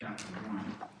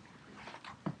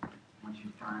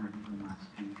time if you don't mind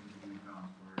standing for the reading of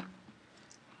God's word.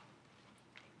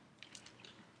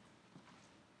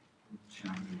 Luke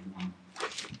chapter 1.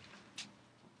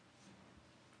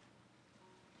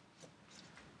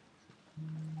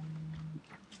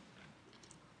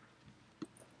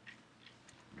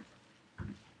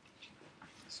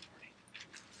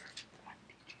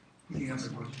 Picking up at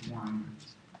verse 1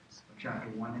 of chapter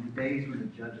 1. In the days when the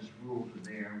judges ruled,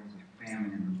 there was a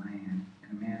famine in the land,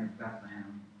 and a man of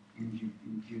Bethlehem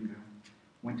in Judah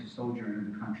went to sojourn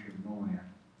in the country of Moab,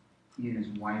 he and his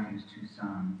wife and his 2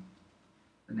 sons.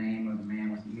 The name of the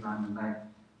man was Elimelech,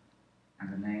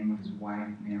 and the name of his wife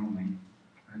Naomi.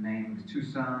 The name of his 2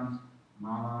 sons,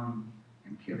 Mahlon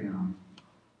and Chilion,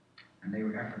 and they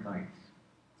were Ephrathites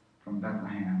from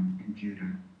Bethlehem in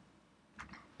Judah.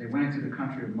 They went into the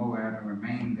country of Moab and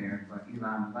remained there, but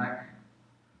Elimelech,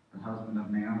 the husband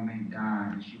of Naomi,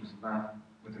 died, and she was left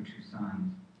with her 2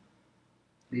 sons.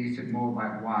 These took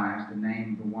Moabite wives. The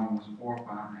name of the one was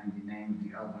Orpah, and the name of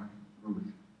the other Ruth.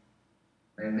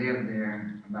 They lived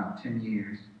there about 10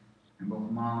 years, and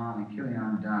both Mahlon and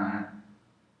Chilion died,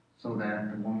 so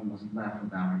that the woman was left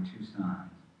without her 2 sons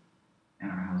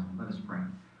and her husband. Let us pray.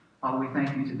 Father, we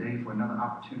thank you today for another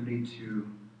opportunity to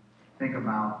think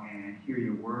about and hear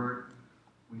your word.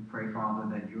 We pray, Father,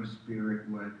 that your spirit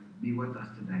would be with us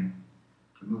today,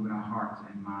 to move in our hearts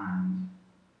and minds,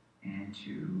 and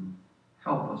to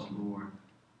help us, Lord,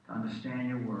 to understand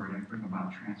your word and bring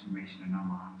about transformation in our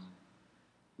lives.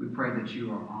 We pray that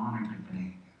you are honored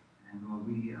today, and Lord,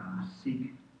 we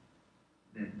seek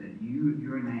that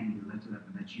your name be lifted up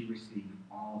and that you receive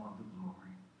all of the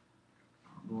glory.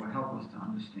 Lord, help us to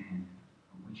understand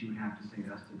what you would have to say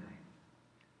to us today.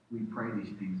 We pray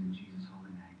these things in Jesus'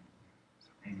 holy name.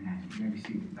 Amen. You may be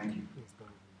seated. Thank you.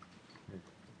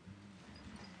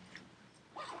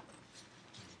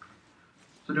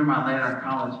 So during my later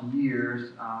college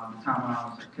years, the time when I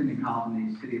was attending college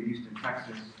in the city of Houston,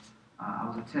 Texas, I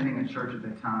was attending a church at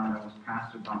that time that was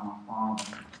pastored by my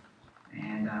father.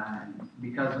 And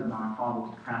because of my father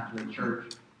was the pastor of the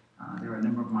church, there were a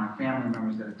number of my family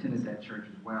members that attended that church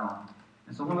as well.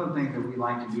 And so one of the things that we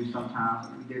like to do sometimes,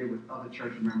 we did it with other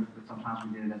church members, but sometimes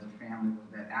we did it as a family, was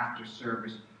that after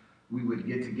service, we would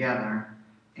get together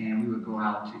and we would go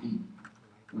out to eat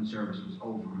when service was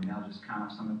over. And that was just kind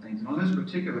of some of the things. And on this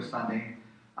particular Sunday,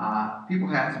 people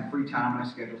had some free time in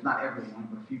their schedules. Not everyone,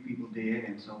 but a few people did.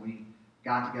 And so we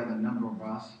got together, a number of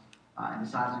us, and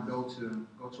decided to go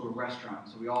to a restaurant.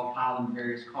 So we all piled in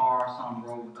various cars. Some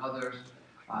rode with others.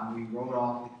 We rode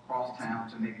off across town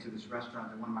to make it to this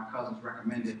restaurant that one of my cousins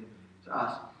recommended to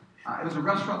us. It was a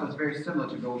restaurant that's very similar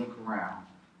to Golden Corral,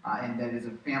 and that is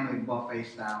a family buffet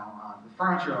style. The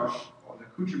furniture or the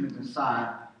accoutrements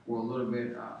inside were a little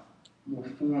bit more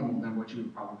formal than what you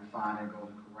would probably find at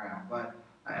Golden Corral, but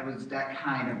it was that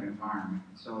kind of environment.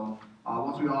 So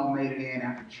once we all made it in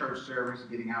after church service,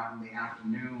 getting out in the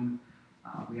afternoon,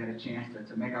 we had a chance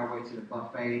to make our way to the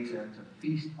buffet to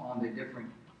feast on the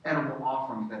different edible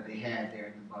offerings that they had there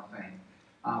at the buffet.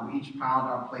 We each piled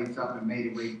our plates up and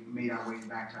made our way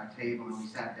back to our table, and we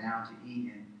sat down to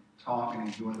eat and talk and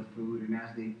enjoy the food. And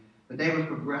as the day was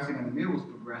progressing and the meal was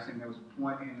progressing, there was a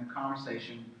point in the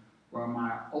conversation where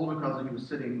my older cousin, who was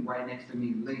sitting right next to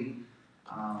me, Lee,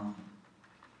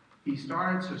 he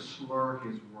started to slur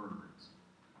his words.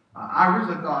 I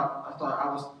originally thought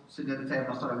I was sitting at the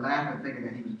table, I started laughing, thinking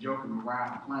that he was joking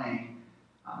around and playing.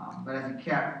 But as he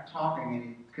kept talking and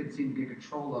he couldn't seem to get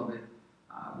control of it,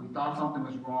 we thought something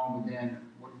was wrong. But then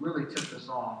what really tipped us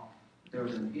off, there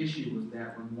was an issue, was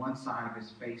that when one side of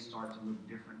his face started to look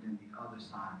different than the other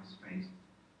side of his face,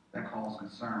 that caused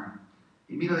concern.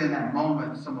 Immediately in that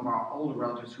moment, some of our older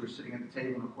relatives who were sitting at the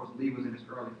table, and of course Lee was in his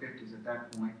early 50s at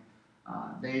that point,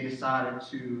 they decided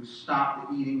to stop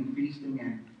the eating and feasting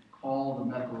and call the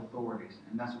medical authorities.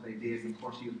 And that's what they did. And of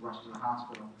course he was rushed to the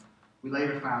hospital. We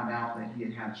later found out that he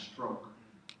had had a stroke.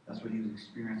 That's what he was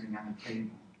experiencing at the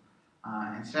table.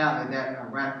 And sadly,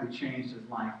 that radically changed his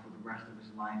life for the rest of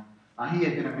his life. He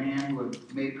had been a man who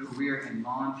had made a career in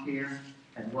lawn care,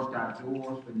 had worked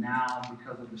outdoors, but now,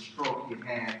 because of the stroke he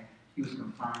had, he was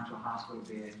confined to a hospital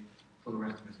bed for the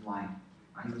rest of his life.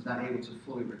 He was not able to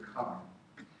fully recover.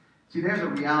 See, there's a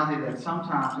reality that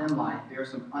sometimes in life, there are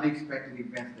some unexpected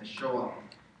events that show up,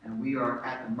 and we are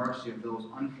at the mercy of those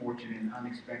unfortunate and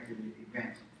unexpected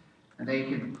events. And they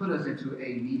can put us into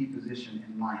a needy position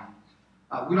in life.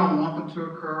 We don't want them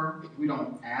to occur. We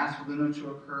don't ask for them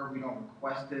to occur. We don't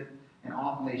request it. And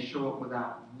often they show up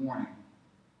without warning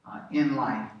in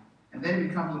life. And then it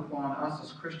becomes upon us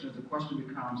as Christians, the question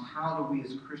becomes, how do we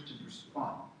as Christians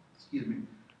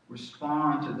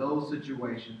respond to those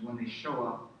situations when they show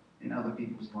up in other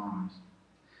people's lives?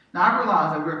 Now, I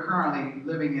realize that we're currently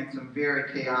living in some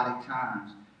very chaotic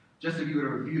times. Just if you were to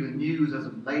review the news as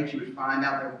of late, you would find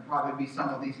out there would probably be some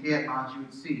of these headlines you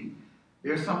would see.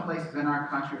 There are some places in our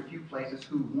country, a few places,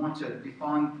 who want to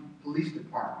defund police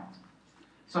departments.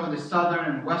 Some of the southern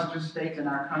and western states in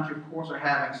our country, of course, are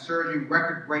having surging,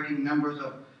 record-breaking numbers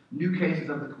of new cases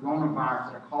of the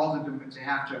coronavirus that are causing them to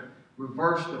have to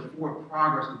reverse the forward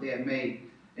progress that they had made.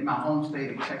 In my home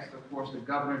state of Texas, of course, the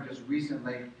governor just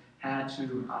recently had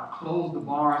to close the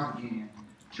bars again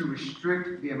to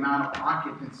restrict the amount of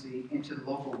occupancy into the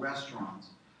local restaurants,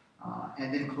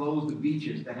 and then close the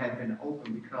beaches that had been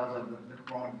open because of the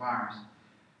coronavirus.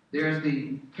 There's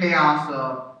the chaos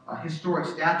of historic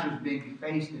statues being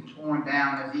defaced and torn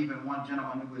down. There's even one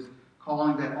gentleman who was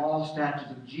calling that all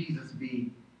statues of Jesus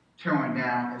be torn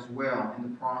down as well in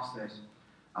the process.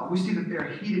 We see that there are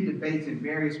heated debates in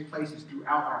various places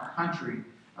throughout our country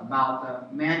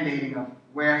about the mandating of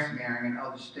wearing in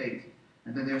other states.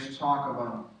 And then there's talk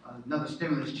of another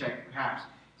stimulus check, perhaps,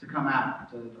 to come out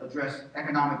to address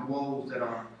economic woes that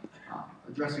are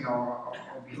addressing or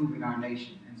behooving our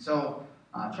nation, and so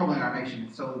troubling our nation.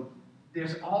 And so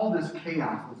there's all this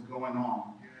chaos that's going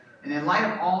on. And in light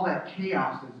of all that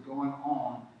chaos that's going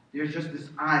on, there's just this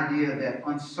idea that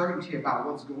uncertainty about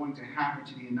what's going to happen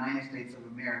to the United States of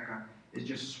America is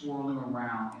just swirling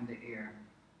around in the air.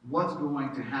 What's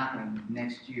going to happen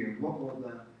next year? What will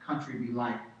the country be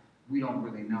like? We don't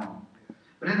really know.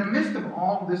 But in the midst of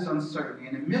all of this uncertainty,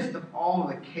 in the midst of all of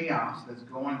the chaos that's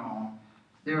going on,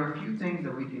 there are a few things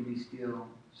that we can be still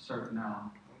certain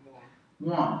of.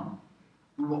 One,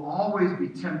 we will always be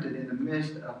tempted in the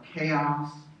midst of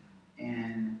chaos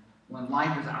and when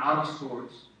life is out of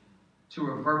sorts to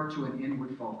revert to an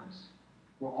inward focus,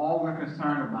 where all we're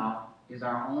concerned about is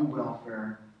our own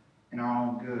welfare and our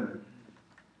own good.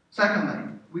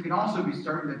 Secondly, we can also be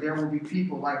certain that there will be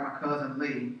people like my cousin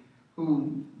Lee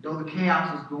who, though the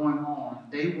chaos is going on,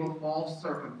 they will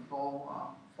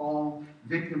fall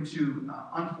victim to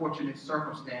unfortunate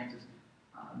circumstances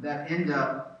that end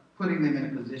up putting them in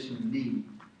a position of need.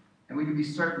 And we can be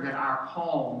certain that our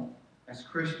call as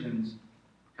Christians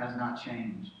has not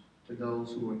changed to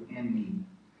those who are in need.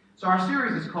 So our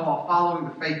series is called Following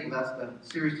the Faithful. That's the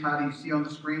series title you see on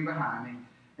the screen behind me.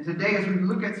 And today, as we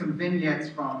look at some vignettes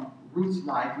from Ruth's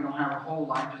life, we don't have her whole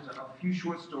life, just a few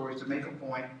short stories to make a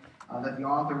point that the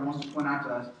author wants to point out to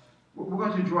us. We're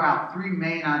going to draw out three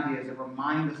main ideas that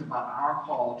remind us about our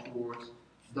call towards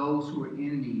those who are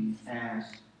in need as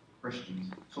Christians.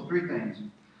 So three things.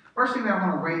 First thing that I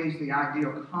want to raise, the idea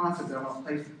or concept that I want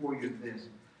to place before you is this.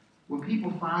 When people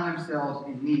find themselves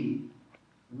in need,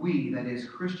 we, that is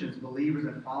Christians, believers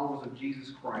and followers of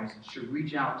Jesus Christ, should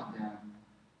reach out to them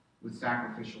with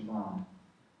sacrificial love.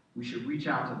 We should reach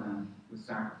out to them with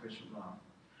sacrificial love.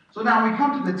 So now we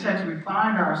come to the text, we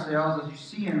find ourselves, as you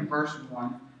see in verse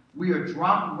 1, we are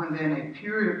dropped within a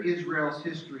period of Israel's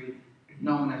history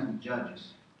known as the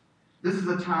Judges. This is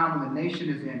a time when the nation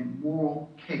is in moral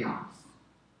chaos.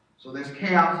 So there's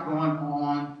chaos going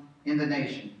on in the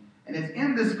nation. And it's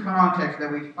in this context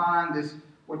that we find this,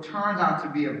 what turns out to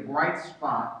be a bright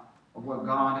spot of what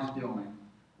God is doing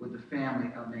with the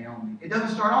family of Naomi. It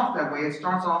doesn't start off that way. It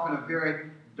starts off in a very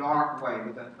dark way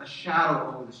with a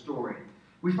shadow over the story.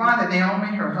 We find that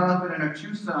Naomi, her husband, and her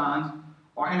two sons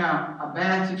are in a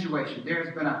bad situation.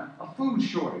 There's been a food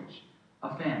shortage,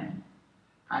 a famine.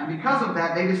 And because of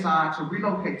that, they decide to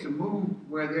relocate, to move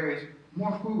where there is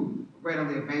more food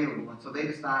readily available. And so they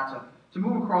decide to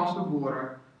move across the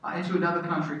border into another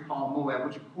country called Moab,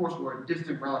 which of course were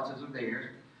distant relatives of theirs.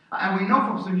 And we know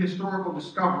from some historical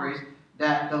discoveries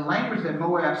that the language that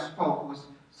Moab spoke was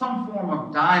some form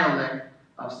of dialect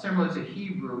similar to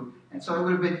Hebrew, and so it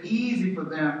would have been easy for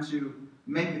them to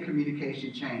make the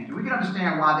communication change. And we can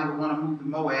understand why they would want to move to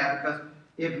Moab, because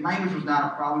if language was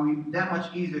not a problem, it would be that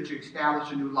much easier to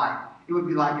establish a new life. It would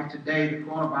be like if today the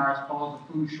coronavirus caused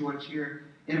a food shortage here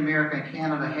in America and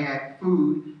Canada had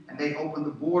food, and they opened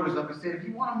the borders up and said, if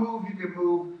you want to move, you can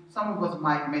move. Some of us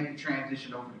might make the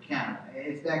transition over to Canada.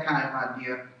 It's that kind of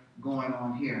idea going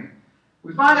on here.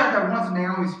 We find out that once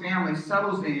Naomi's family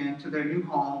settles in to their new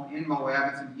home in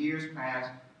Moab, and some years pass,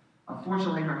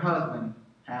 unfortunately her husband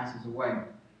passes away.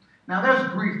 Now there's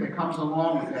grief that comes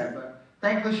along with that, but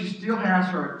thankfully she still has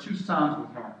her two sons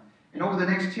with her. And over the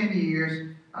next 10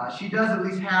 years, she does at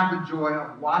least have the joy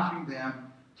of watching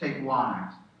them take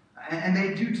wives. And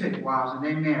they do take wives and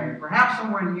they marry. Perhaps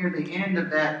somewhere near the end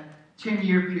of that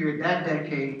 10-year period, that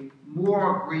decade,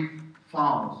 more grief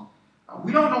follows.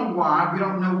 We don't know why, we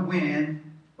don't know when,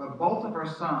 but both of her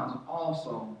sons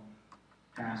also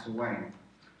pass away.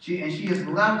 She is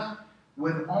left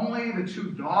with only the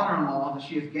two daughter-in-laws that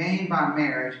she has gained by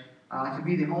marriage to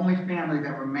be the only family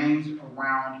that remains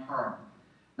around her.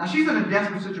 Now, she's in a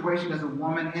desperate situation as a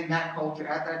woman in that culture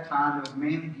at that time that was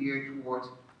mainly geared towards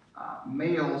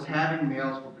males having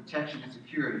males for protection and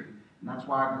security. And that's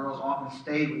why girls often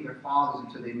stayed with their fathers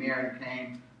until they married and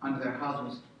came under their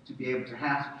husbands to be able to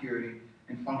have security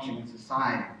and function in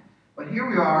society. But here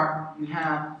we are, you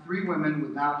have three women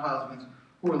without husbands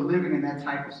who are living in that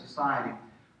type of society.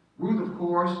 Ruth, of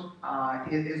course,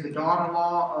 is the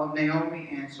daughter-in-law of Naomi,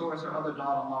 and so is her other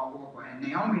daughter-in-law, Orpah. And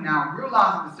Naomi now,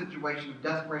 realizing the situation of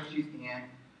desperation she's in,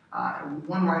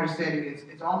 one writer said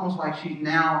it's almost like she's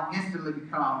now instantly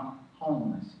become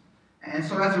homeless. And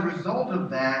so as a result of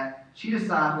that, she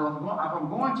decides, well, if I'm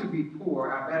going to be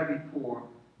poor, I better be poor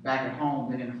back at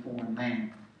home than in a foreign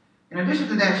land. In addition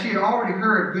to that, she had already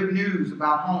heard good news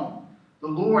about home. The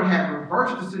Lord had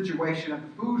reversed the situation of the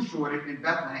food shortage in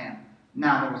Bethlehem.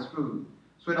 Now there was food.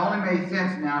 So it only made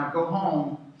sense now to go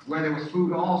home where there was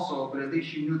food also, but at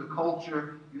least you knew the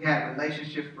culture, you had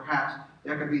relationships, perhaps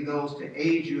there could be those to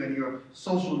aid you in your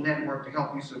social network to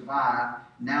help you survive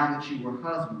now that you were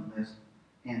husbandless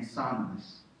and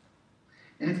sonless.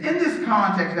 And it's in this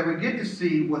context that we get to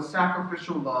see what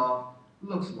sacrificial love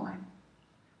looks like.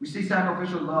 We see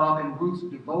sacrificial love in Ruth's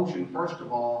devotion, first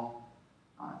of all,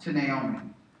 to Naomi.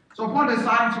 So upon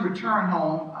deciding to return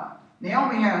home,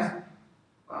 Naomi has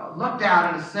lucked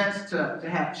out in a sense to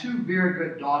have two very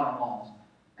good daughter-in-laws.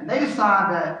 And they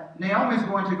decide that Naomi is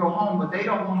going to go home, but they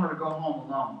don't want her to go home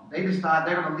alone. They decide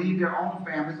they're going to leave their own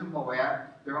families in Moab,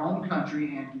 their own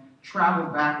country, and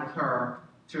travel back with her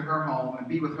to her home and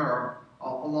be with her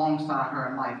alongside her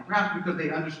in life. Perhaps because they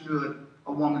understood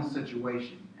a woman's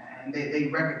situation, and they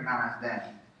recognized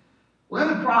that. Well,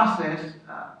 in the process,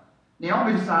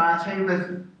 Naomi decides, hey,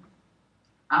 listen,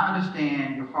 I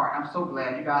understand your heart. I'm so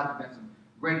glad you guys have been some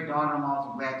great daughter-in-laws.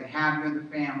 I'm glad to have you in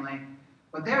the family.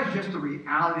 But there's just a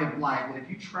reality of life that if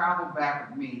you travel back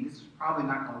with me, this is probably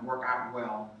not going to work out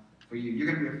well for you.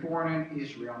 You're going to be a foreigner in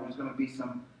Israel, and there's going to be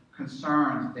some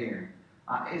concerns there.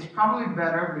 It's probably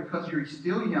better because you're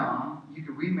still young, you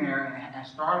can remarry and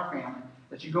start a family,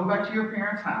 that you go back to your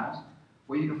parents' house,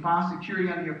 where you can find security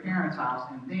under your parents' house,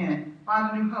 and then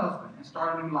find a new husband and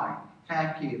start a new life.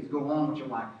 Have kids, go on with your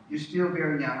life. You're still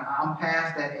very young. I'm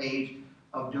past that age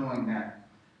of doing that.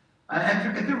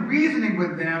 And the reasoning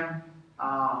with them,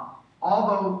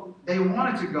 although they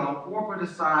wanted to go, Orpah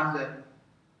decides that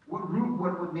what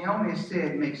Naomi has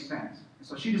said makes sense. And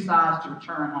so she decides to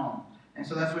return home. And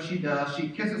so that's what she does. She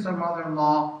kisses her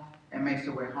mother-in-law and makes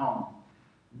her way home.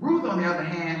 Ruth, on the other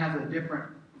hand, has a different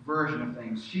version of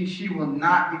things. She will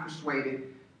not be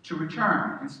persuaded to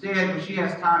return. Instead, when she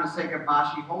has time to say goodbye,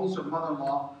 she holds her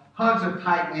mother-in-law, hugs her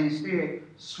tightly, and instead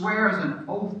swears an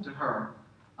oath to her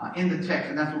in the text.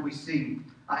 And that's what we see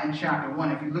in chapter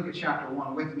 1. If you look at chapter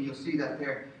 1 with me, you'll see that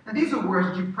there. And these are words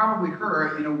that you've probably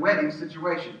heard in a wedding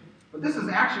situation. But this is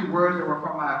actually words that were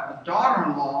from a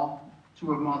daughter-in-law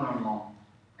to a mother-in-law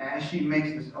as she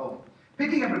makes this oath.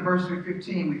 Picking up at verse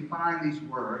 15, we find these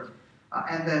words.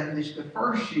 And the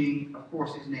first she, of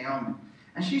course, is Naomi.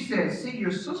 And she said, see,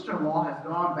 your sister-in-law has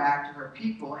gone back to her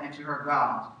people and to her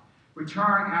gods.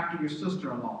 Return after your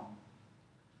sister-in-law.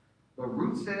 But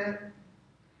Ruth said,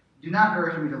 do not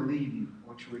urge me to leave you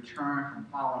or to return from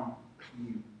following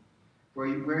you. For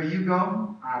where you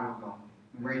go, I will go.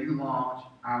 And where you lodge,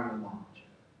 I will lodge.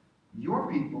 Your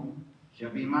people shall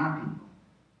be my people,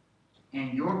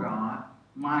 and your God,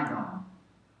 my God.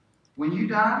 When you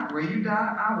die, where you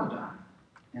die, I will die,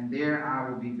 and there I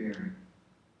will be buried.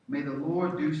 May the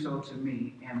Lord do so to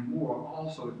me, and more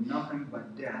also, if nothing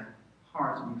but death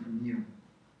parts me from you.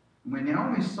 When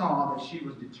Naomi saw that she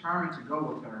was determined to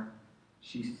go with her,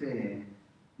 she said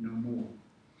no more.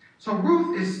 So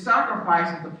Ruth is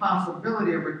sacrificing the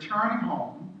possibility of returning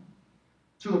home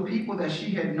to a people that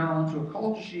she had known, to a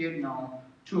culture she had known,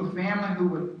 to a family who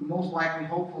would most likely,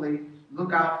 hopefully,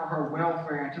 look out for her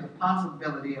welfare, and to the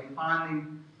possibility of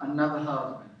finding another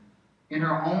husband in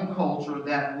her own culture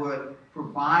that would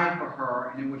provide for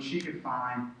her and in which she could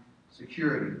find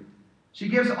security. She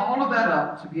gives all of that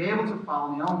up to be able to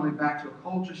follow Naomi back to a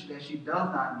culture that she does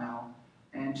not know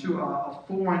and to a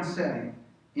foreign setting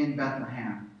in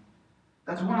Bethlehem.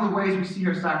 That's one of the ways we see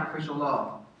her sacrificial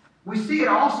love. We see it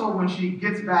also when she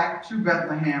gets back to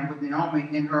Bethlehem with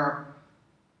Naomi in her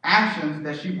actions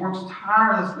that she works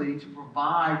tirelessly to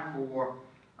provide for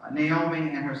Naomi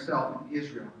and herself in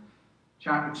Israel.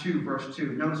 Chapter 2, verse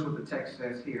 2. Notice what the text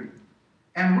says here.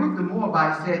 And Ruth the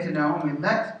Moabite said to Naomi,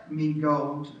 let me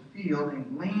go to the field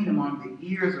and glean among the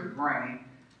ears of grain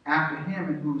after him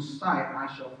in whose sight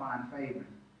I shall find favor.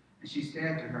 And she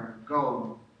said to her,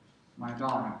 go, my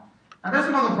daughter. Now, there's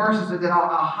some other verses that I'll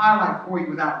highlight for you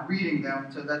without reading them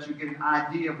so that you get an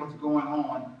idea of what's going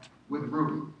on with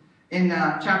Ruth. In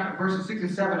verses 6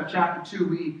 and 7 of chapter 2,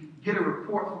 we get a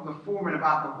report from the foreman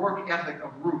about the work ethic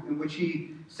of Ruth, in which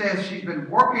he says she's been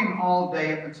working all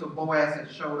day up until Boaz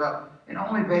had showed up and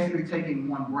only basically taking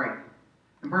one break.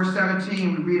 In verse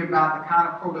 17, we read about the kind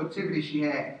of productivity she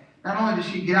had. Not only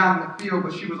did she get out in the field,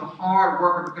 but she was a hard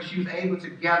worker because she was able to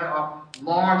gather up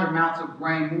large amounts of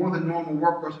grain, more than normal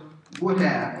workers would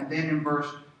have. And then in verse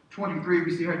 23,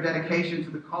 we see her dedication to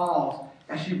the cause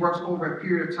as she works over a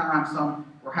period of time,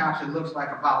 perhaps it looks like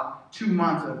about 2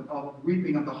 months of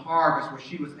reaping of the harvest where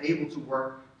she was able to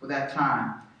work for that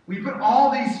time. When you put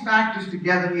all these factors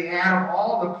together and you add up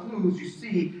all the clues, you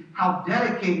see how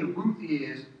dedicated Ruth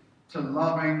is to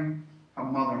loving her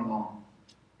mother-in-law.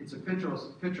 It's a picture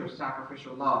of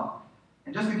sacrificial love.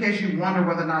 And just in case you wonder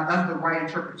whether or not that's the right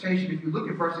interpretation, if you look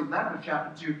at verse 11 of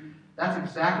chapter 2, that's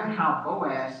exactly how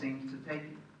Boaz seems to take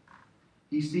it.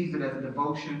 He sees it as a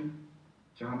devotion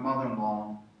to her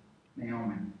mother-in-law,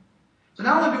 Naomi. So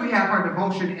not only do we have her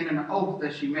devotion in an oath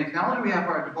that she makes, not only do we have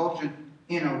her devotion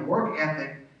in a work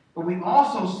ethic, but we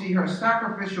also see her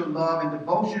sacrificial love and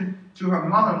devotion to her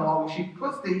mother-in-law, where she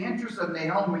puts the interests of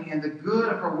Naomi and the good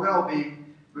of her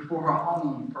well-being before her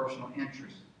own personal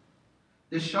interests.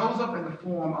 This shows up in the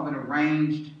form of an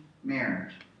arranged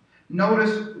marriage.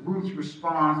 Notice Ruth's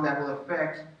response that will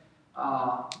affect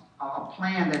a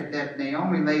plan that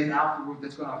Naomi lays out for Ruth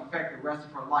that's going to affect the rest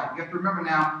of her life. You have to remember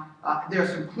now, there are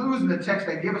some clues in the text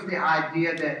that give us the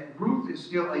idea that Ruth is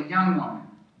still a young woman.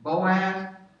 Boaz,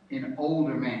 an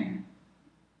older man.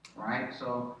 Right?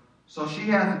 So she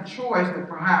has a choice to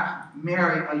perhaps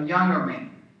marry a younger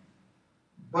man.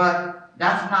 But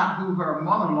that's not who her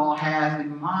mother-in-law has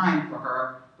in mind for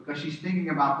her, because she's thinking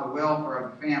about the welfare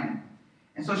of the family.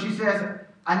 And so she says,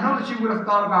 I know that you would have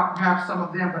thought about perhaps some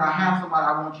of them, but I have somebody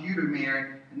I want you to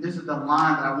marry, and this is the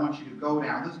line that I want you to go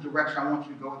down. This is the direction I want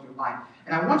you to go with your life.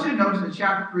 And I want you to notice in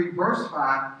chapter 3, verse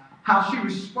 5, how she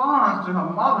responds to her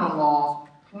mother-in-law's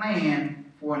plan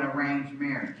for an arranged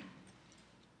marriage.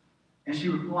 And she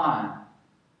replied,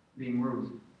 being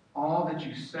Ruth, all that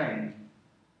you say,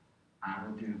 I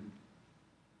will do.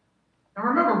 Now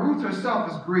remember, Ruth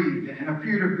herself is grieved, and her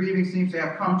period of grieving seems to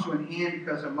have come to an end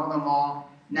because her mother-in-law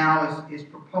now is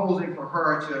proposing for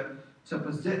her to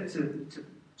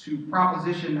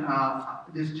proposition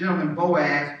this gentleman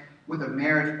Boaz with a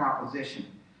marriage proposition.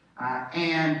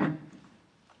 And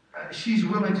she's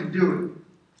willing to do it.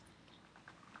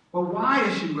 But why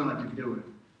is she willing to do it?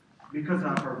 Because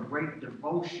of her great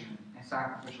devotion and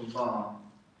sacrificial love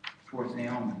towards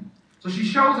Naomi. So she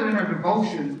shows it in her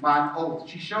devotion by an oath.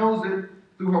 She shows it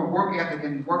through her work ethic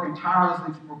and working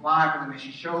tirelessly to provide for them. And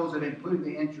she shows it in putting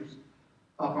the interests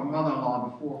of her mother-in-law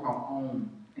before her own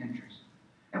interests.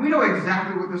 And we know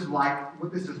exactly what this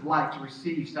is like to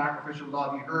receive sacrificial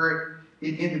love. You heard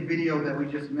it in the video that we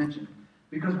just mentioned.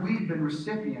 Because we've been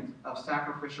recipients of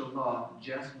sacrificial love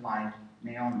just like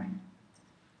Naomi.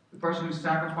 The person who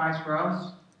sacrificed for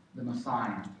us, the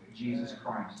Messiah, Jesus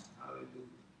Christ.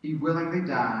 He willingly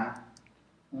died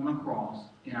on a cross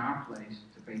in our place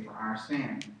to pay for our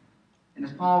sin. And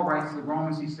as Paul writes to the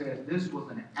Romans, he says, this was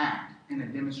an act and a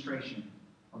demonstration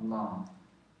of love.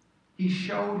 He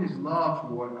showed his love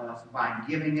toward us by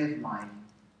giving his life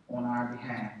on our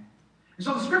behalf. And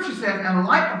so the scripture says, in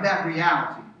light of that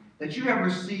reality, that you have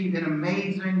received an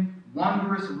amazing,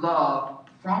 wondrous love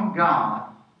from God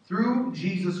through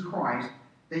Jesus Christ,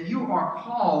 that you are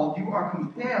called, you are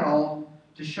compelled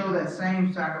to show that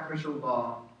same sacrificial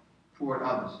love toward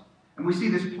others. And we see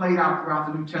this played out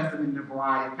throughout the New Testament in a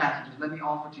variety of passages. Let me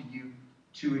offer to you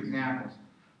 2 examples.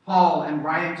 Paul, in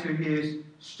writing to his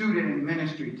student in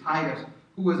ministry, Titus,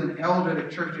 who was an elder at a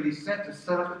church that he sent to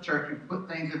set up the church and put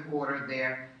things in order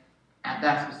there at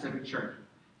that specific church.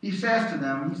 He says to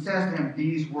him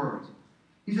these words.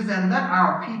 He says, and let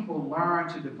our people learn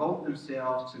to devote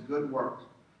themselves to good works,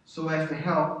 so as to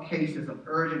help cases of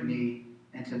urgent need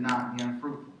and to not be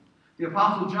unfruitful. The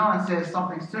Apostle John says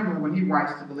something similar when he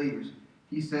writes to believers.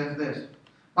 He says this,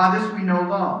 by this we know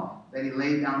love, that he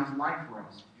laid down his life for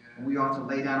us, and we ought to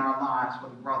lay down our lives for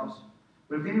the brothers.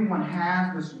 But if anyone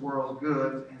has this world's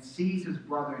goods and sees his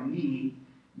brother in need,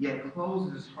 yet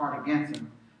closes his heart against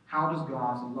him, how does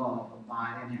God's love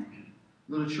abide in him?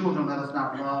 Little children, let us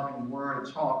not love in word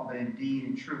or talk, but in deed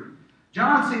and truth.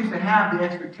 John seems to have the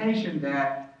expectation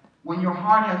that when your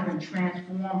heart has been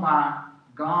transformed by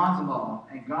God's love,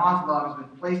 and God's love has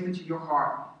been placed into your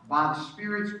heart by the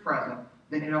Spirit's presence,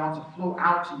 then it ought to flow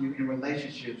out to you in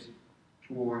relationships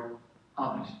toward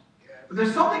others. But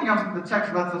there's something else that the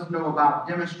text lets us know about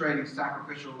demonstrating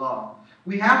sacrificial love.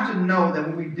 We have to know that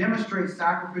when we demonstrate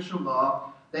sacrificial love,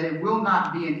 that it will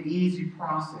not be an easy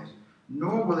process,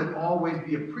 nor will it always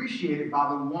be appreciated by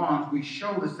the ones we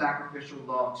show the sacrificial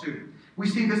love to. We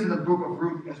see this in the book of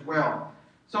Ruth as well.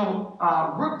 So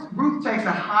Ruth takes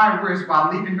a high risk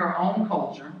by leaving her own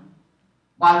culture,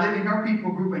 by leaving her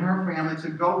people group and her family to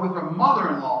go with her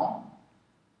mother-in-law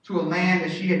to a land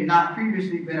that she had not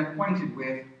previously been acquainted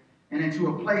with, and into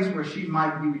a place where she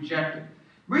might be rejected.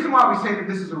 The reason why we say that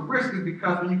this is a risk is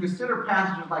because when you consider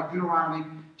passages like Deuteronomy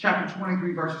chapter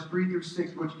 23, verses 3 through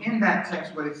 6, which in that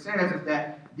text what it says is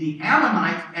that the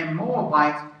Ammonites and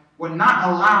Moabites were not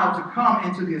allowed to come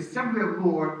into the assembly of the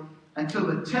Lord until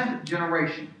the 10th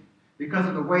generation because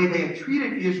of the way they had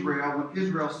treated Israel when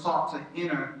Israel sought to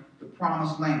enter the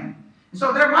promised land. And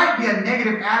so there might be a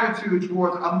negative attitude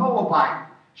towards a Moabite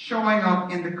showing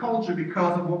up in the culture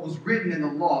because of what was written in the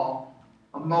law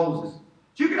of Moses.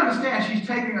 So you can understand she's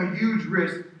taking a huge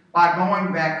risk by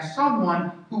going back to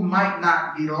someone who might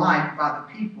not be liked by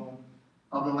the people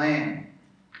of the land.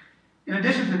 In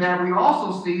addition to that, we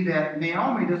also see that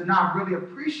Naomi does not really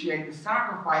appreciate the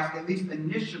sacrifice, at least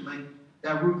initially,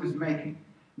 that Ruth is making.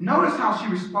 Notice how she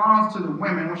responds to the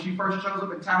women when she first shows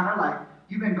up in town. They're like,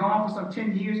 you've been gone for some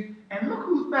 10 years, and look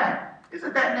who's back.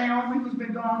 Isn't that Naomi who's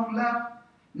been gone, who left?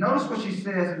 Notice what she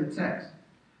says in the text.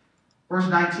 Verse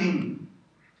 19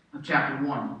 of chapter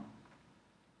 1.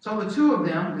 So the two of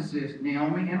them, this is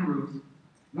Naomi and Ruth,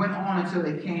 went on until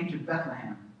they came to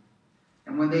Bethlehem.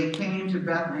 And when they came to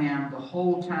Bethlehem, the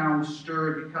whole town was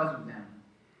stirred because of them.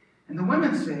 And the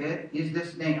women said, is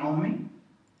this Naomi?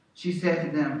 She said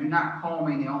to them, do not call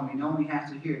me Naomi. Naomi has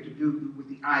to hear to do with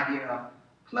the idea of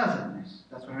pleasantness.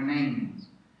 That's what her name means.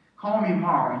 Call me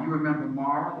Mara. And you remember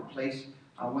Mara, the place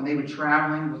when they were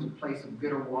traveling was a place of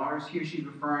bitter waters. Here she's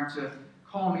referring to,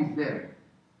 call me bitter.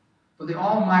 For the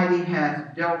Almighty has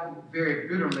dealt very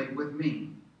bitterly with me.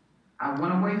 I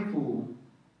went away full.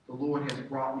 The Lord has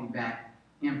brought me back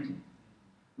empty.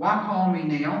 Why call me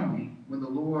Naomi when the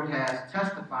Lord has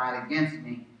testified against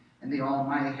me and the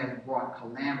Almighty has brought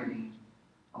calamity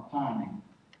upon me?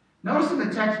 Notice in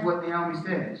the text what Naomi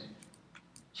says.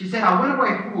 She said, I went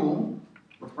away full,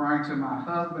 referring to my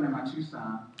husband and my two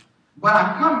sons, but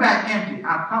I've come back empty.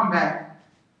 I've come back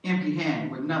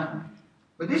empty-handed with nothing.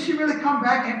 But did she really come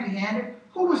back empty-handed?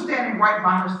 Who was standing right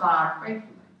by her side faithfully?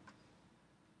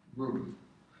 Ruth.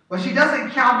 But she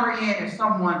doesn't count her in as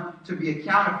someone to be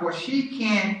accounted for. She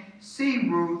can't see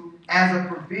Ruth as a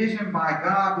provision by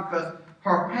God because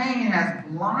her pain has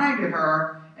blinded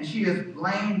her and she has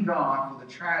blamed God for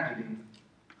the tragedy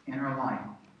in her life.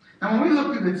 Now, when we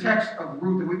look through the text of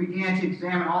Ruth and we began to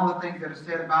examine all the things that are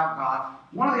said about God,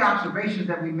 one of the observations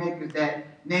that we make is that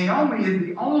Naomi is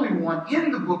the only one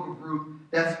in the book of Ruth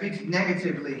that speaks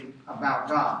negatively about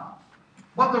God.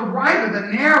 But the writer, the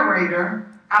narrator,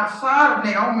 outside of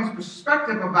Naomi's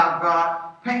perspective about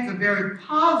God, paints a very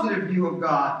positive view of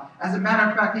God. As a matter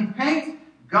of fact, he paints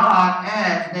God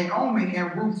as Naomi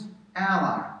and Ruth's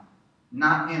ally,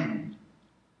 not enemy.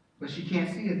 But she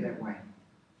can't see it that way.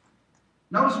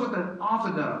 Notice what the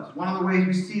author does. One of the ways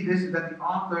we see this is that the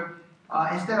author,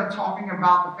 instead of talking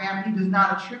about the family, he does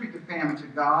not attribute the family to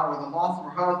God or the loss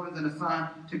of her husband and a son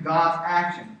to God's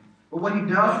action. But what he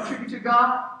does attribute to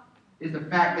God is the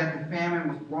fact that the famine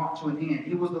was brought to an end.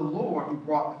 It was the Lord who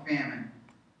brought the famine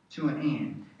to an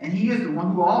end. And he is the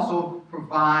one who also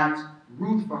provides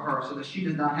Ruth for her so that she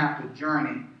does not have to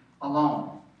journey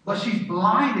alone. But she's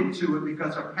blinded to it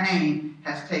because her pain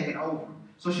has taken over.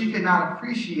 So she cannot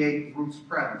appreciate Ruth's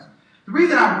presence. The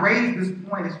reason I raise this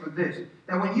point is for this,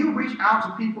 that when you reach out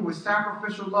to people with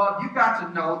sacrificial love, you've got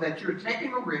to know that you're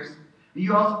taking a risk. And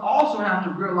you also have to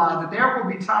realize that there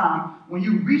will be time when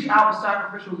you reach out with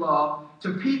sacrificial love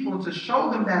to people to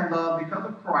show them that love because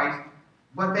of Christ,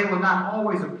 but they will not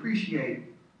always appreciate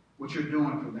what you're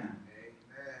doing for them.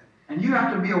 Amen. And you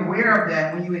have to be aware of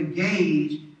that when you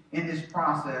engage in this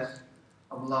process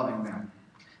of loving them.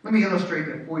 Let me illustrate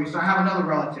that for you. So I have another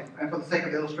relative, and for the sake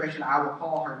of the illustration, I will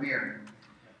call her Mary.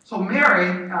 So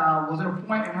Mary was at a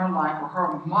point in her life where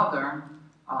her mother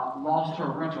lost her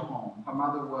rental home. Her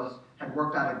mother had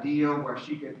worked out a deal where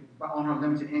she could, on her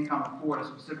limited income, afford a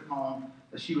specific home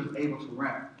that she was able to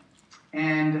rent.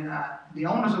 And the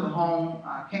owners of the home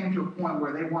came to a point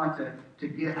where they wanted to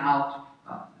get out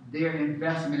their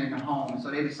investment in the home. And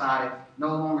so they decided no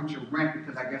longer to rent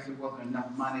because I guess it wasn't enough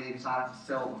money. They decided to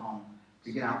sell the home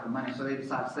to get out the money. So they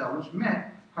decided to sell, which meant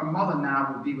her mother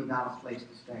now would be without a place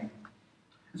to stay.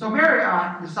 And so Mary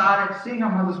decided, seeing her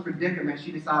mother's predicament,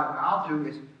 she decided what I'll do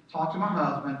is talk to my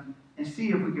husband and see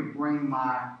if we can bring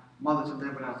my mother to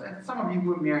live with us. And some of you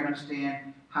who are married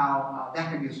understand how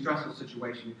that can be a stressful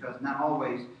situation because not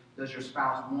always does your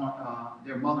spouse want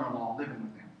their mother-in-law living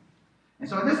with them? And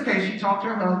so in this case, she talked to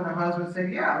her husband. Her husband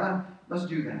said, yeah, let's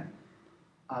do that.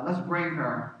 Let's bring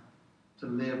her to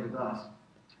live with us.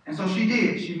 And so she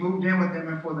did. She moved in with them,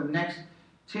 and for the next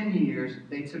 10 years,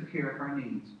 they took care of her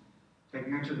needs,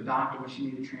 taking her to the doctor when she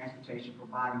needed transportation,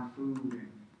 providing food and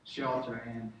shelter,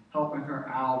 and helping her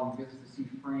out on visits to see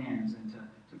friends, and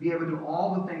to be able to do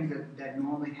all the things that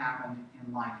normally happened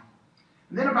in life.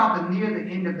 And then near the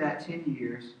end of that 10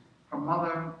 years, her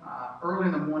mother, early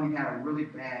in the morning, had a really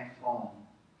bad fall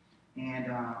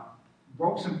and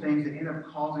broke some things that ended up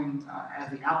causing, as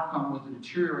the outcome was the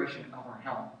deterioration of her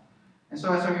health. And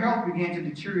so as her health began to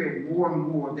deteriorate more and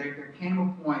more, there came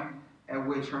a point at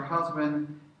which her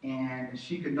husband and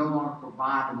she could no longer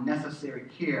provide the necessary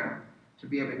care to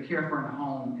be able to care for her in the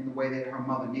home in the way that her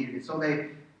mother needed it. So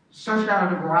they searched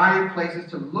out a variety of places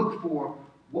to look for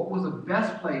what was the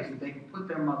best place that they could put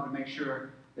their mother to make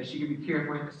sure that she could be cared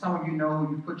for. Some of you know,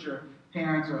 when you put your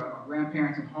parents or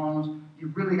grandparents in homes, you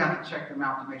really got to check them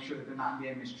out to make sure that they're not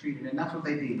being mistreated. And that's what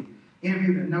they did.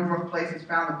 Interviewed a number of places,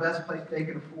 found the best place they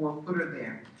could afford, put her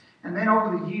there. And then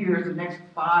over the years, the next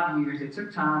 5 years, they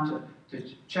took time to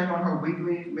check on her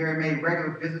weekly. Mary made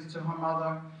regular visits to her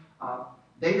mother. Her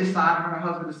and her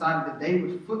husband decided that they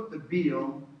would foot the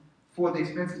bill for the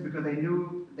expenses because they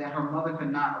knew that her mother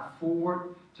could not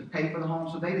afford to pay for the home.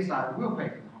 So they decided, we'll pay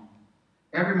for the home.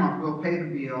 Every month, we'll pay the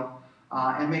bill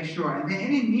and make sure. And then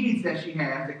any needs that she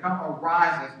has that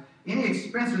arises, any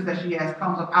expenses that she has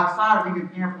comes up outside of even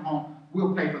caring for the home,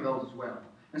 we'll pay for those as well.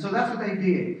 And so that's what they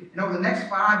did. And over the next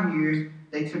 5 years,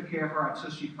 they took care of her until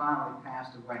she finally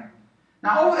passed away.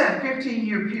 Now, over that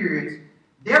 15-year period,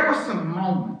 there were some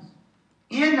moments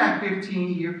in that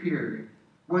 15-year period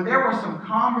where there were some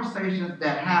conversations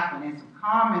that happened and some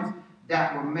comments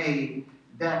that were made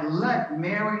that let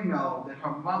Mary know that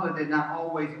her mother did not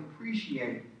always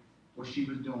appreciate what she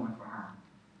was doing for her.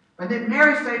 But then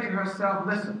Mary said to herself,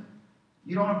 listen,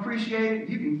 you don't appreciate it?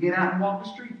 You can get out and walk the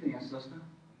street then, sister.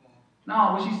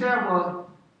 No, what she said was,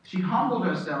 she humbled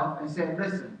herself and said,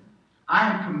 listen, I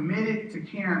am committed to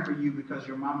caring for you because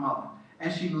you're my mother.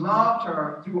 And she loved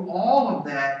her through all of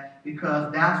that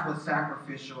because that's what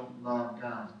sacrificial love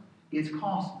does. It's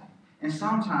costly. And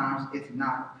sometimes it's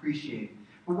not appreciated.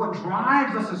 But what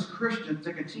drives us as Christians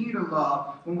to continue to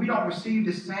love when we don't receive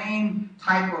the same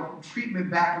type of treatment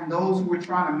back from those who we're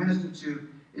trying to minister to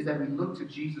is that we look to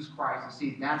Jesus Christ and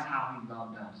see that's how he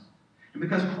loved us. And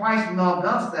because Christ loved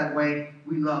us that way,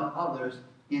 we love others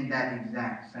in that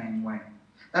exact same way.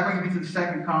 That brings me to the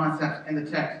second concept in the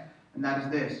text, and that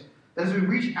is this. That as we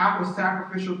reach out with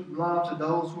sacrificial love to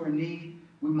those who are in need,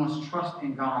 we must trust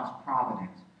in God's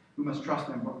providence. We must trust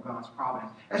in God's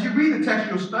providence. As you read the text,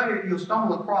 you'll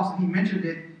stumble across, and he mentioned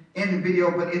it in the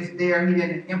video, but it's there. He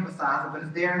didn't emphasize it, but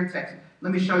it's there in the text.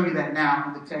 Let me show you that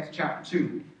now in the text, chapter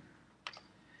 2.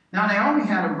 Now Naomi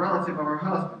had a relative of her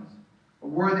husband's, a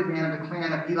worthy man of the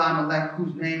clan of Elimelech,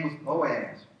 whose name was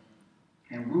Boaz.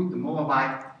 And Ruth the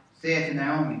Moabite said to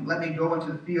Naomi, let me go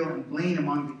into the field and glean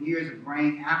among the ears of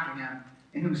grain after him,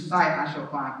 in whose sight I shall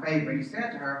find favor. And he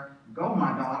said to her, go,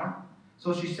 my daughter.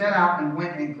 So she set out and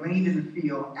went and gleaned in the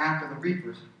field after the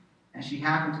reapers. And she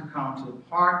happened to come to a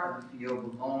part of the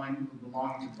field belonging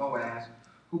to Boaz,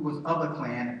 who was of the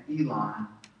clan of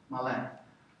Elimelech.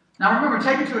 Now remember,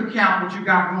 take into account what you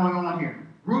got going on here.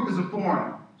 Ruth is a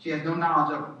foreigner. She has no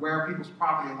knowledge of where people's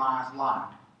property lines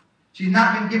lie. She's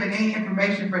not been given any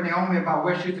information for Naomi about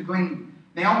where she's to glean.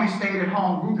 Naomi stayed at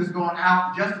home. Ruth is going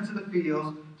out just into the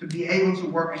fields to be able to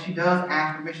work, and she does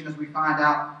ask permission, as we find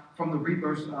out from the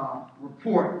reaper's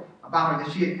report about her,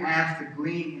 that she had asked to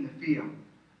glean in the field.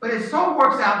 But it so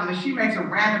works out that if she makes a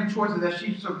random choice, that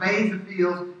she surveys the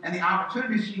fields and the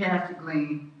opportunities she has to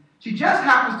glean, she just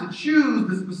happens to choose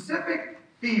the specific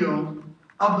field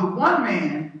of the one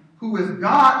man who is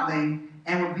godly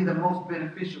and would be the most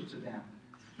beneficial to them.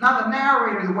 Now the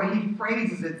narrator, the way he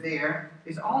phrases it there,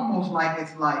 is almost like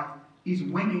it's like he's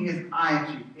winking his eye at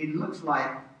you. It looks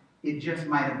like it just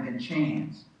might have been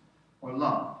chance or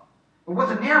luck. But what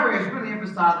the narrator is really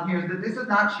emphasizing here is that this is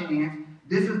not chance,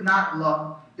 this is not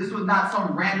luck, this was not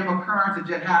some random occurrence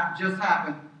that just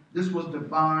happened. This was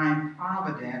divine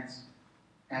providence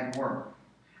at work.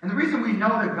 And the reason we know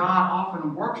that God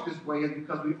often works this way is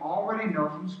because we already know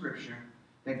from Scripture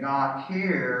that God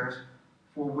cares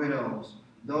for widows,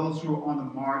 those who are on the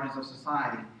margins of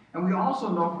society. And we also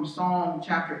know from Psalm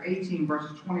chapter 18,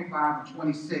 verses 25 and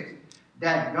 26,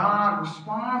 that God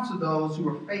responds to those who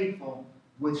are faithful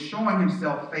with showing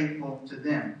himself faithful to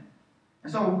them.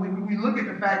 And so we look at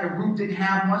the fact that Ruth didn't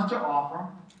have much to offer.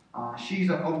 She's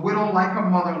a widow like her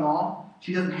mother-in-law.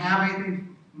 She doesn't have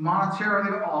anything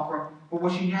monetarily to offer, but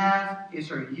what she has is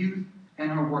her youth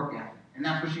and her work ethic. And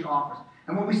that's what she offers.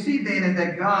 And what we see then is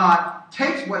that God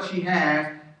takes what she has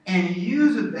and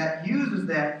uses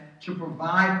that to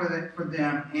provide for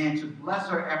them and to bless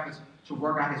her efforts to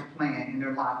work out his plan in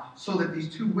their life so that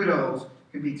these two widows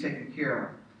can be taken care of.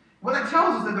 What that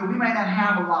tells us is that we may not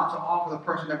have a lot to offer the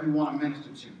person that we want to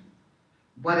minister to,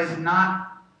 but it's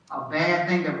not a bad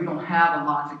thing that we don't have a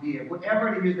lot to give.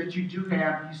 Whatever it is that you do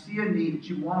have, you see a need that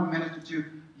you want to minister to,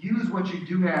 use what you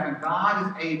do have, and God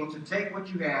is able to take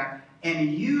what you have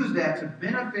and use that to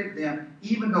benefit them,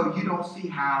 even though you don't see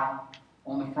how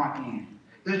on the front end.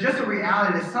 There's just a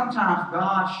reality that sometimes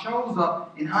God shows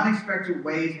up in unexpected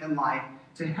ways in life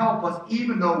to help us,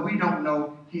 even though we don't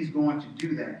know he's going to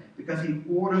do that, because he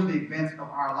orders the events of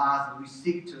our lives that we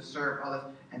seek to serve others,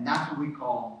 and that's what we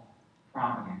call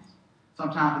providence.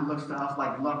 Sometimes it looks to us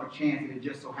like luck or chance that it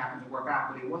just so happened to work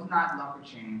out, but it was not luck or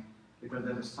chance, because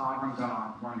there's a sovereign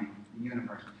God running the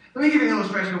universe. Let me give you an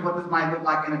illustration of what this might look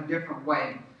like in a different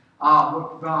way,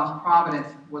 what God's providence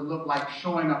would look like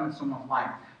showing up in someone's life.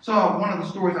 So one of the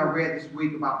stories I read this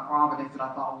week about providence that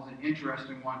I thought was an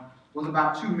interesting one was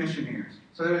about two missionaries.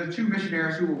 So there were two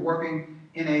missionaries who were working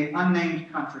in an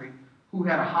unnamed country who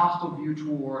had a hostile view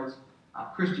towards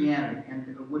Christianity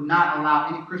and would not allow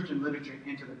any Christian literature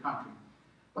into the country.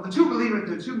 But the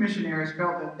two missionaries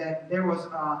felt that there was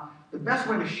the best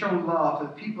way to show love to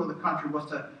the people of the country was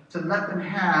to let them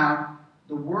have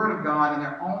the Word of God in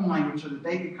their own language so that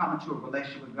they could come into a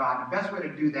relationship with God. And the best way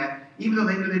to do that, even though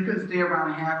they knew they couldn't stay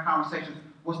around and have conversations,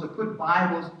 was to put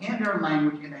Bibles in their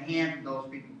language in the hands of those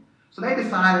people. So they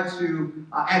decided to,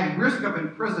 at risk of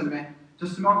imprisonment, to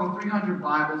smuggle 300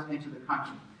 Bibles into the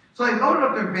country. So they loaded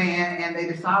up their van and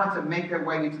they decided to make their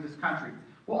way into this country.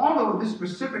 Well, on this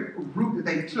specific route that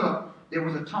they took, there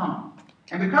was a tunnel.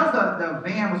 And because the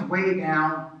van was weighed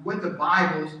down with the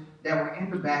Bibles that were in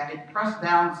the back, it pressed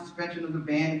down the suspension of the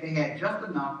van, and they had just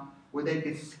enough where they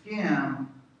could skim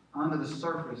under the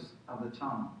surface of the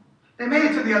tunnel. They made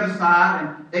it to the other side,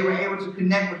 and they were able to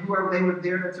connect with whoever they were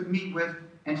there to meet with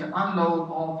and to unload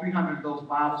all 300 of those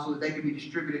Bibles so that they could be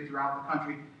distributed throughout the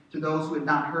country to those who had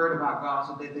not heard about God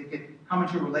so that they could come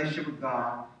into a relationship with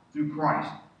God through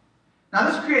Christ. Now,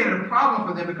 this created a problem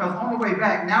for them because on the way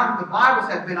back, now that the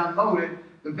Bibles had been unloaded,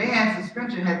 the van's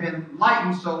suspension had been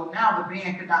lightened, so now the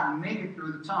van could not make it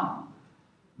through the tunnel.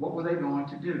 What were they going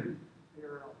to do?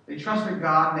 They trusted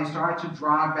God, and they started to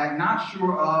drive back, not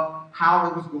sure of how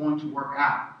it was going to work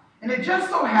out. And it just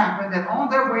so happened that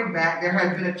on their way back, there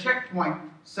had been a checkpoint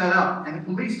set up, and the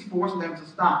police forced them to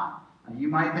stop. Now, you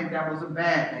might think that was a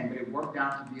bad thing, but it worked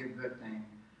out to be a good thing.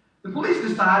 The police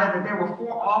decided that there were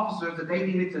 4 officers that they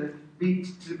needed to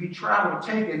be traveled,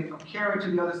 taken, or carried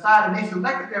to the other side, and they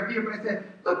selected their vehicle and said,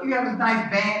 look, you have this nice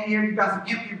van here, you've got some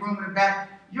empty room in the back.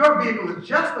 Your vehicle is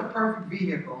just the perfect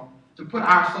vehicle to put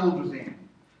our soldiers in.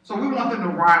 So we want them to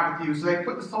ride with you. So they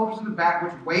put the soldiers in the back,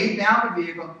 which weighed down the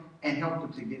vehicle and helped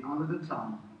them to get under the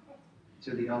tunnel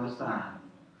to the other side.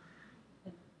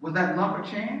 Was that luck or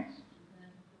chance?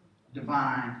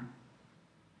 Divine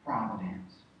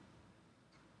providence.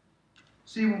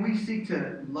 See, when we seek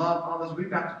to love others, we've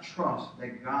got to trust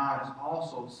that God is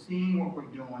also seeing what we're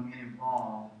doing and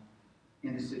involved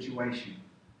in the situation.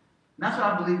 And that's what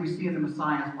I believe we see in the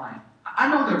Messiah's life. I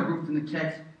know that Ruth in the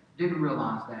text didn't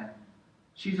realize that.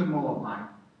 She's a Moabite.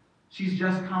 She's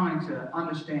just coming to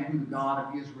understand who the God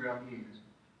of Israel is.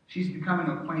 She's becoming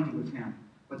acquainted with him.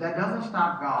 But that doesn't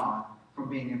stop God from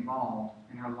being involved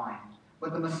in her life.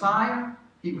 But the Messiah,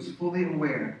 he was fully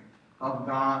aware of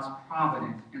God's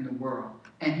providence in the world.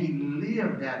 And he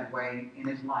lived that way in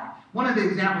his life. One of the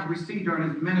examples we see during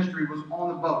his ministry was on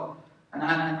the boat. And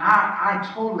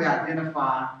I totally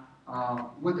identify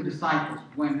with the disciples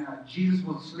when Jesus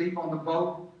was asleep on the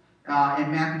boat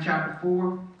in Matthew chapter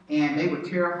 4, and they were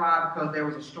terrified because there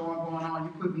was a storm going on. You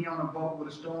put me on a boat with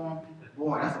a storm,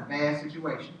 boy, that's a bad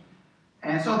situation.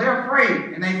 And so they're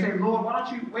afraid, and they say, Lord, why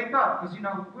don't you wake up? Because,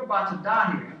 we're about to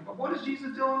die here. But what is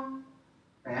Jesus doing?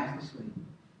 Fast asleep.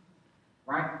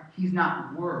 Right? He's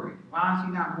not worried. Why is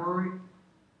he not worried?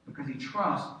 Because he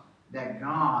trusts that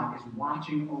God is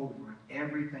watching over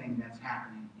everything that's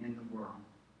happening in the world.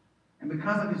 And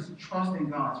because of his trust in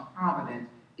God's providence,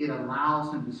 it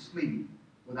allows him to sleep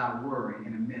without worry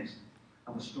in the midst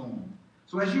of a storm.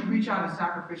 So as you reach out in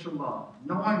sacrificial love,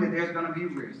 knowing that there's going to be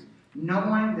risk,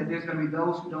 knowing that there's going to be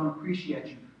those who don't appreciate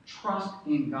you, trust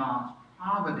in God's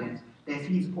providence that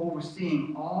he's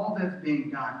overseeing all that's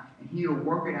being done, and he'll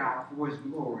work it out for his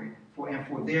glory, and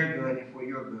for their good and for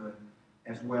your good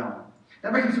as well.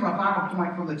 That brings me to my final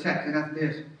point from the text, and that's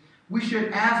this. We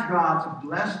should ask God to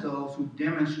bless those who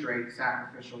demonstrate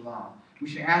sacrificial love. We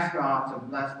should ask God to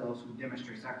bless those who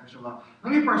demonstrate sacrificial love.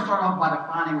 Let me first start off by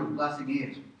defining what blessing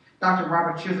is. Dr.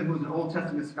 Robert Chisholm, who's an Old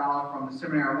Testament scholar from the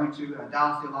seminary I went to,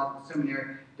 Dallas Theological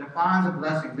Seminary, defines a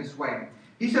blessing this way.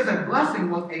 He says a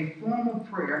blessing was a formal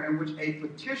prayer in which a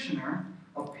petitioner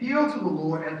appealed to the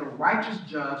Lord as the righteous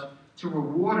judge to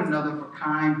reward another for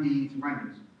kind deeds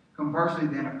rendered. Conversely,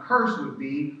 then, a curse would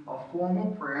be a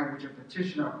formal prayer in which a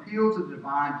petitioner appealed to the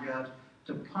divine judge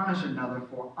to punish another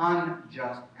for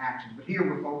unjust actions. But here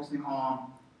we're focusing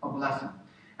on a blessing.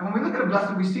 And when we look at a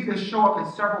blessing, we see this show up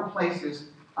in several places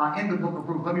in the book of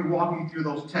Ruth. Let me walk you through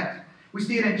those texts. We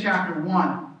see it in chapter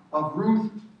 1 of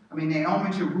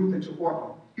Naomi to Ruth and to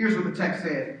Orpah. Here's what the text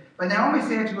says. But Naomi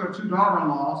said to her two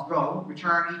daughter-in-laws, "Go,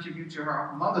 return each of you to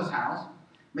her mother's house.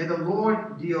 May the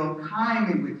Lord deal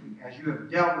kindly with you, as you have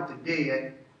dealt with the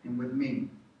dead and with me.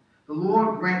 The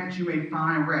Lord grant that you may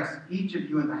find rest, each of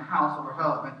you in the house of her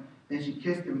husband." Then she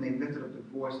kissed them, and they lifted up their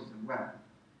voices and wept.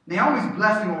 Naomi's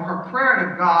blessing, or her prayer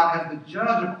to God as the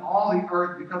judge of all the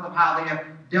earth because of how they have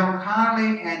dealt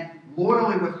kindly and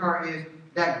loyally with her, is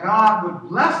that God would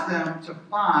bless them to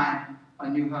find a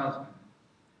new husband.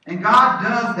 And God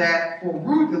does that for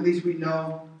Ruth, at least we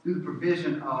know, through the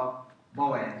provision of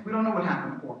Boaz. We don't know what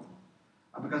happened to Orpah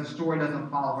because the story doesn't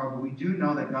follow her, but we do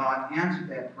know that God answered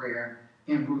that prayer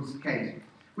in Ruth's case.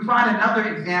 We find another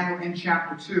example in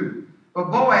chapter 2.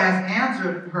 But Boaz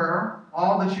answered her,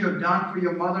 "All that you have done for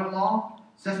your mother-in-law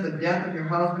since the death of your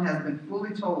husband has been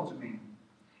fully told to me,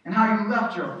 and how you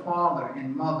left your father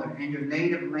and mother and your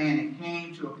native land and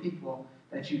came to a people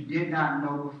that you did not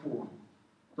know before.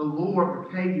 The Lord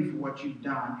repay you for what you've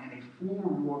done, and a full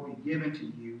reward be given to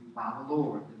you by the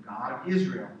Lord, the God of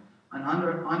Israel, and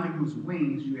under whose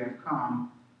wings you have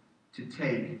come to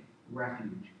take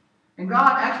refuge." And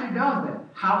God actually does that.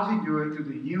 How does he do it? Through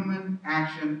the human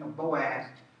action of Boaz,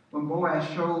 when Boaz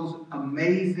shows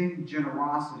amazing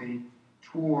generosity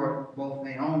toward both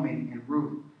Naomi and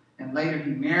Ruth. And later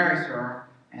he marries her,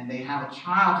 and they have a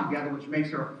child together, which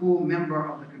makes her a full member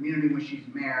of the community when she's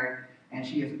married, and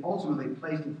she is ultimately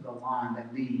placed into the line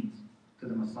that leads to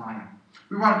the Messiah.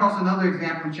 We run across another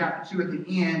example in chapter 2 at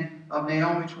the end of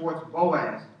Naomi towards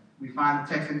Boaz. We find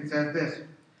the text, and it says this.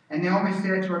 And Naomi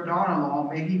said to her daughter-in-law,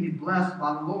 "May he be blessed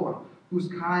by the Lord,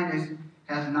 whose kindness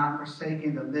has not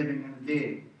forsaken the living and the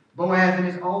dead." Boaz, in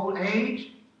his old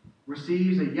age,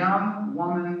 receives a young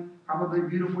woman, probably a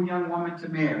beautiful young woman, to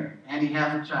marry, and he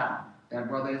has a child. That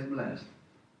brother is blessed.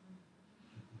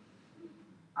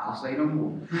 I'll say no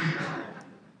more.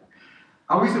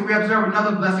 We observe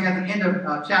another blessing at the end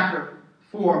of chapter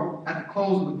 4, at the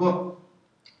close of the book,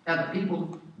 as the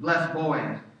people bless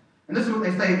Boaz. And this is what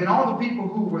they say. Then all the people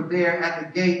who were there at the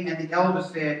gate and the elders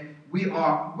said, "We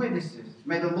are witnesses.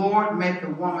 May the Lord make the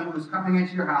woman who is coming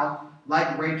into your house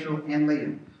like Rachel and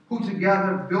Leah, who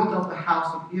together built up the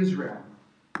house of Israel.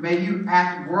 May you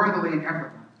act worthily in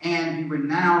Ephraim and be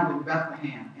renowned in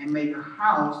Bethlehem. And may your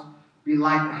house be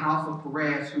like the house of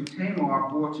Perez, who Tamar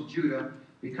bore to Judah,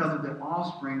 because of the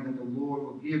offspring that the Lord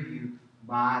will give you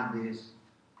by this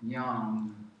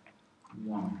young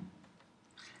woman."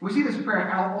 We see this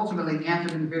prayer ultimately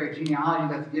answered in the very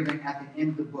genealogy that's given at the end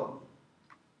of the book.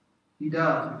 He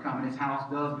does become, and his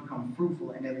house does become fruitful,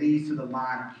 and it leads to the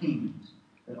line of kings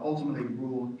that ultimately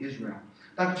ruled Israel.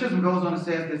 Dr. Chisholm goes on and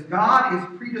says this: God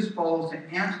is predisposed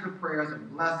to answer the prayers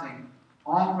of blessing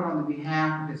offered on the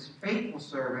behalf of his faithful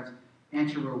servants and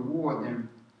to reward them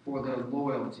for their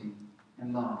loyalty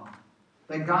and love.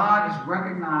 That God is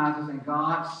recognizes and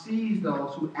God sees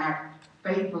those who act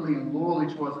faithfully and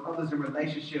loyally towards others in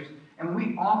relationships. And when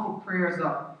we offer prayers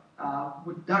up,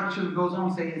 what Dr. Chisholm goes on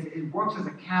to say is it works as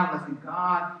a catalyst, and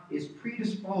God is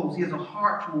predisposed. He has a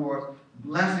heart towards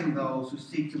blessing those who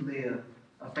seek to live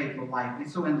a faithful life. And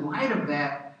so in light of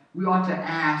that, we ought to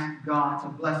ask God to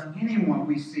bless anyone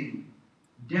we see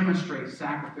demonstrate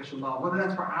sacrificial love, whether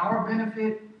that's for our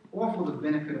benefit or for the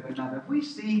benefit of another. If we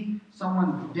see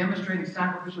someone demonstrating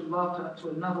sacrificial love to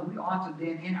another, we ought to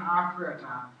then, in our prayer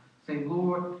time, say,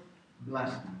 "Lord,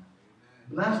 bless them.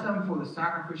 Bless them for the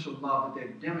sacrificial love that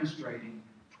they're demonstrating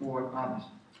toward others."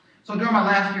 So during my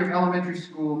last year of elementary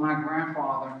school, my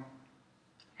grandfather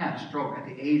had a stroke at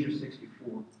the age of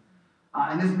 64.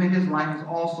 And this meant his life was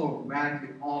also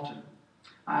radically altered.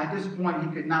 At this point, he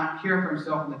could not care for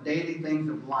himself in the daily things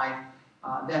of life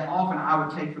that often I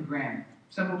would take for granted.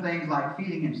 Simple things like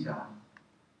feeding himself,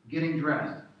 getting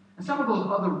dressed, and some of those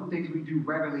other things we do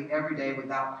regularly every day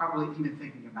without probably even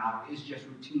thinking about it. It's just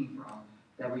routine for us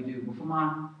that we do. But for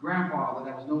my grandfather,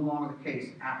 that was no longer the case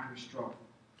after his stroke.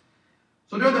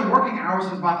 So during the working hours,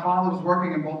 since my father was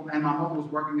working and my mother was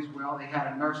working as well, they had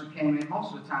a nurse who came in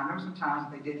most of the time. There were some times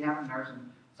that they didn't have a nurse, and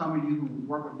Some of you who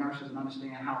work with nurses and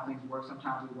understand how things work,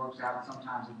 sometimes it works out and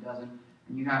sometimes it doesn't.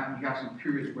 And you have some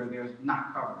periods where there's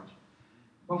not coverage.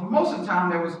 But for most of the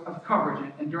time, there was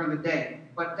coverage and during the day.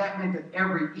 But that meant that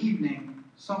every evening,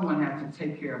 someone had to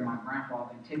take care of my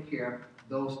grandfather and take care of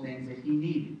those things that he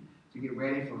needed to get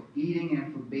ready for eating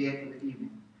and for bed for the evening.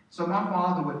 So my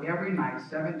father would every night,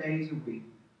 7 days a week,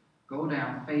 go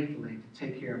down faithfully to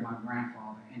take care of my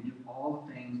grandfather and do all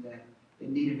the things that it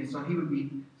needed. And so he would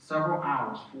be several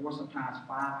hours, 4, sometimes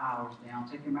 5 hours down,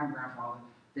 taking my grandfather.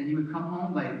 Then he would come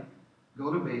home late,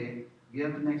 go to bed, get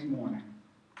up the next morning,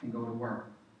 and go to work.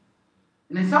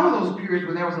 And in some of those periods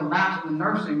when there was a lapse in the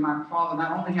nursing, my father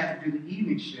not only had to do the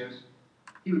evening shifts,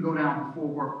 he would go down before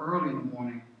work early in the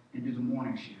morning and do the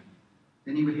morning shift.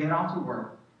 Then he would head off to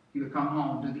work. He would come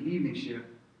home, do the evening shift.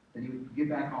 Then he would get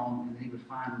back home, and then he would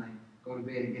finally go to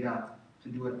bed and get up to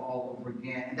do it all over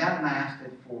again. And that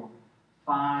lasted for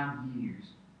 5 years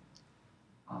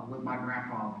with my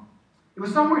grandfather. It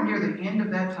was somewhere near the end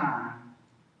of that time,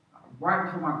 right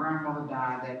before my grandfather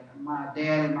died, that my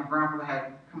dad and my grandfather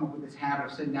had come up with this habit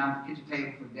of sitting down at the kitchen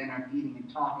table for dinner and eating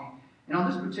and talking. And on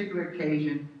this particular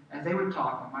occasion, as they were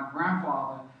talking, my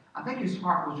grandfather, I think his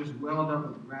heart was just welled up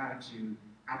with gratitude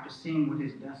after seeing what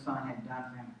his son had done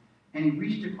for him. And he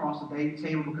reached across the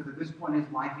table because at this point in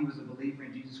his life he was a believer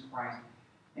in Jesus Christ.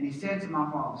 And he said to my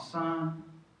father, "Son,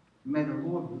 may the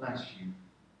Lord bless you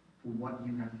for what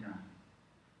you have done."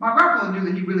 My grandfather knew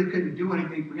that he really couldn't do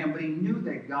anything for him, but he knew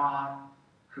that God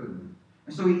could.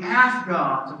 And so he asked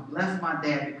God to bless my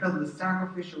dad because of the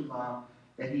sacrificial love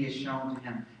that he has shown to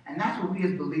him. And that's what we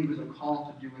as believers are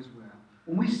called to do as well.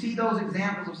 When we see those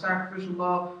examples of sacrificial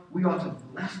love, we ought to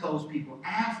bless those people.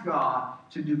 Ask God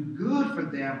to do good for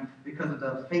them because of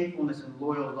the faithfulness and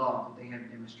loyal love that they have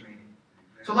demonstrated.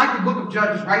 So like the book of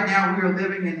Judges, right now we are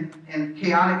living in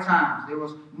chaotic times. There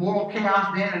was moral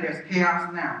chaos then and there's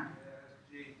chaos now.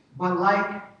 But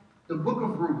like the book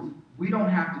of Ruth, we don't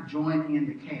have to join in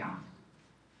the chaos.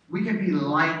 We can be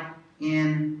light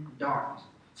in darkness.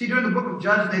 See, during the book of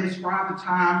Judges, they describe the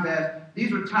times as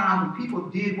these were times when people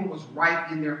did what was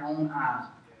right in their own eyes.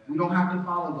 We don't have to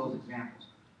follow those examples.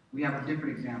 We have a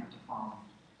different example to follow.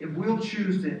 If we'll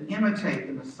choose to imitate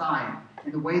the Messiah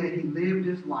in the way that he lived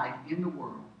his life in the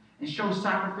world and show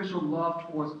sacrificial love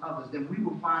towards others, then we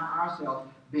will find ourselves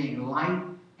being light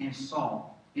and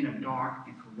salt in a dark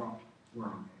and corrupt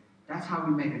world. That's how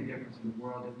we make a difference in the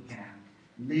world that we have.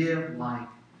 Live like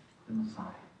the Messiah,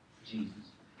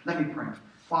 Jesus. Let me pray.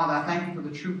 Father, I thank you for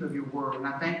the truth of your word, and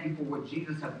I thank you for what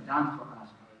Jesus has done for us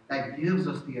that gives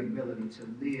us the ability to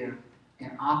live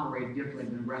and operate differently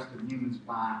than the rest of humans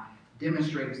by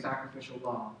demonstrating sacrificial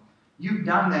love. You've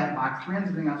done that by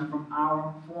cleansing us from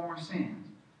our former sins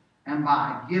and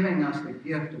by giving us the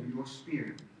gift of your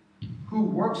Spirit, who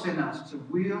works in us to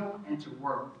will and to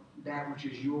work that which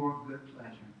is your good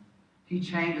pleasure. He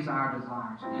changes our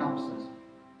desires and helps us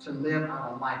to live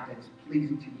out a life that is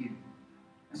pleasing to you.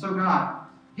 And so, God,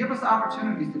 give us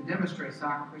opportunities to demonstrate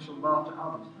sacrificial love to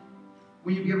others.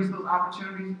 When you give us those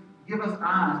opportunities, give us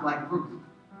eyes like Ruth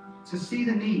to see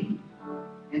the need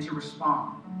and to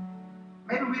respond.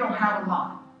 Maybe we don't have a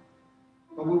lot,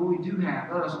 but what we do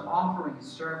have, let us offer in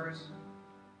service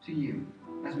to you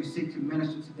as we seek to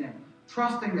minister to them,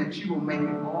 trusting that you will make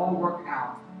it all work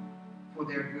out for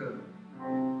their good.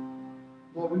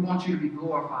 Lord, we want you to be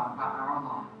glorified by our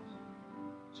lives.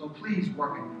 So please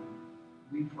work in them,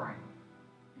 we pray.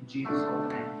 In Jesus'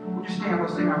 holy name. Would you stand? We'll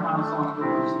sing our final song.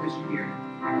 We'll dismiss you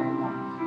here.